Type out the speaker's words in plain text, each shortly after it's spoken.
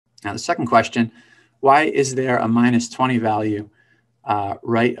Now, the second question, why is there a -20 value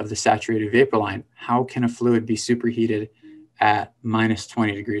right of the saturated vapor line? How can a fluid be superheated at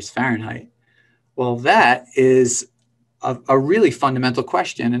 -20 degrees Fahrenheit? Well, that is a really fundamental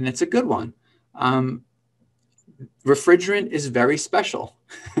question, and it's a good one. Refrigerant is very special,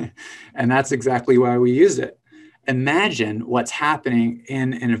 and that's exactly why we use it. Imagine what's happening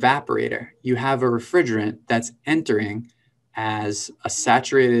in an evaporator. You have a refrigerant that's entering as a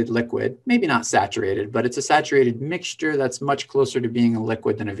saturated liquid, maybe not saturated, but it's a saturated mixture that's much closer to being a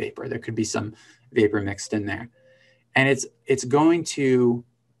liquid than a vapor. There could be some vapor mixed in there. And it's going to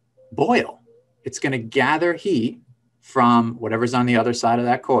boil. It's going to gather heat from whatever's on the other side of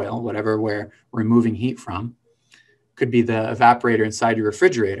that coil, whatever we're removing heat from. Could be the evaporator inside your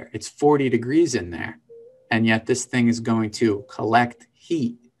refrigerator. It's 40 degrees in there. And yet this thing is going to collect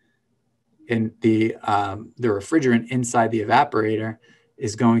heat in the refrigerant inside the evaporator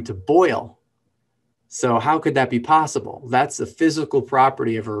is going to boil. So how could that be possible? That's a physical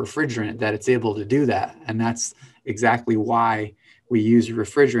property of a refrigerant, that it's able to do that. And that's exactly why we use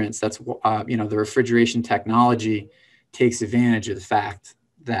refrigerants. That's, the refrigeration technology takes advantage of the fact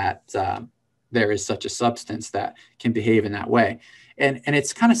that there is such a substance that can behave in that way. And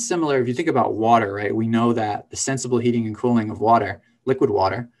it's kind of similar if you think about water, right? We know that the sensible heating and cooling of water, liquid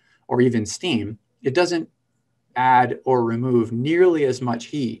water, or even steam, it doesn't add or remove nearly as much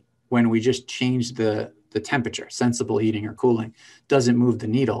heat when we just change the temperature. Sensible heating or cooling doesn't move the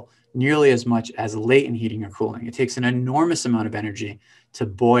needle nearly as much as latent heating or cooling. It takes an enormous amount of energy to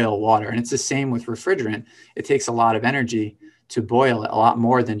boil water. And it's the same with refrigerant. It takes a lot of energy to boil it, a lot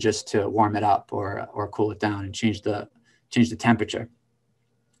more than just to warm it up or cool it down and change the temperature.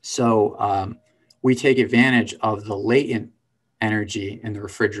 So we take advantage of the latent energy in the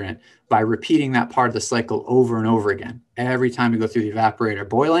refrigerant by repeating that part of the cycle over and over again. Every time we go through the evaporator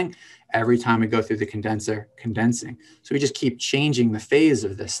boiling, every time we go through the condenser condensing. So we just keep changing the phase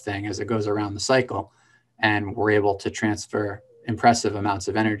of this thing as it goes around the cycle, and we're able to transfer impressive amounts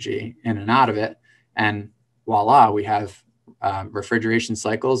of energy in and out of it. And voila, we have refrigeration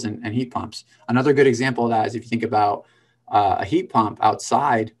cycles and heat pumps. Another good example of that is if you think about a heat pump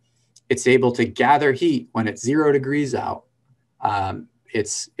outside, it's able to gather heat when it's 0 degrees out.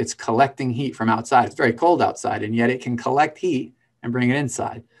 It's collecting heat from outside. It's very cold outside, and yet it can collect heat and bring it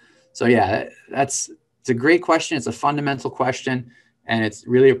inside. So yeah, it's a great question. It's a fundamental question, and it's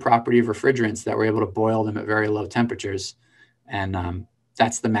really a property of refrigerants that we're able to boil them at very low temperatures. And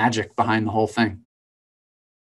that's the magic behind the whole thing.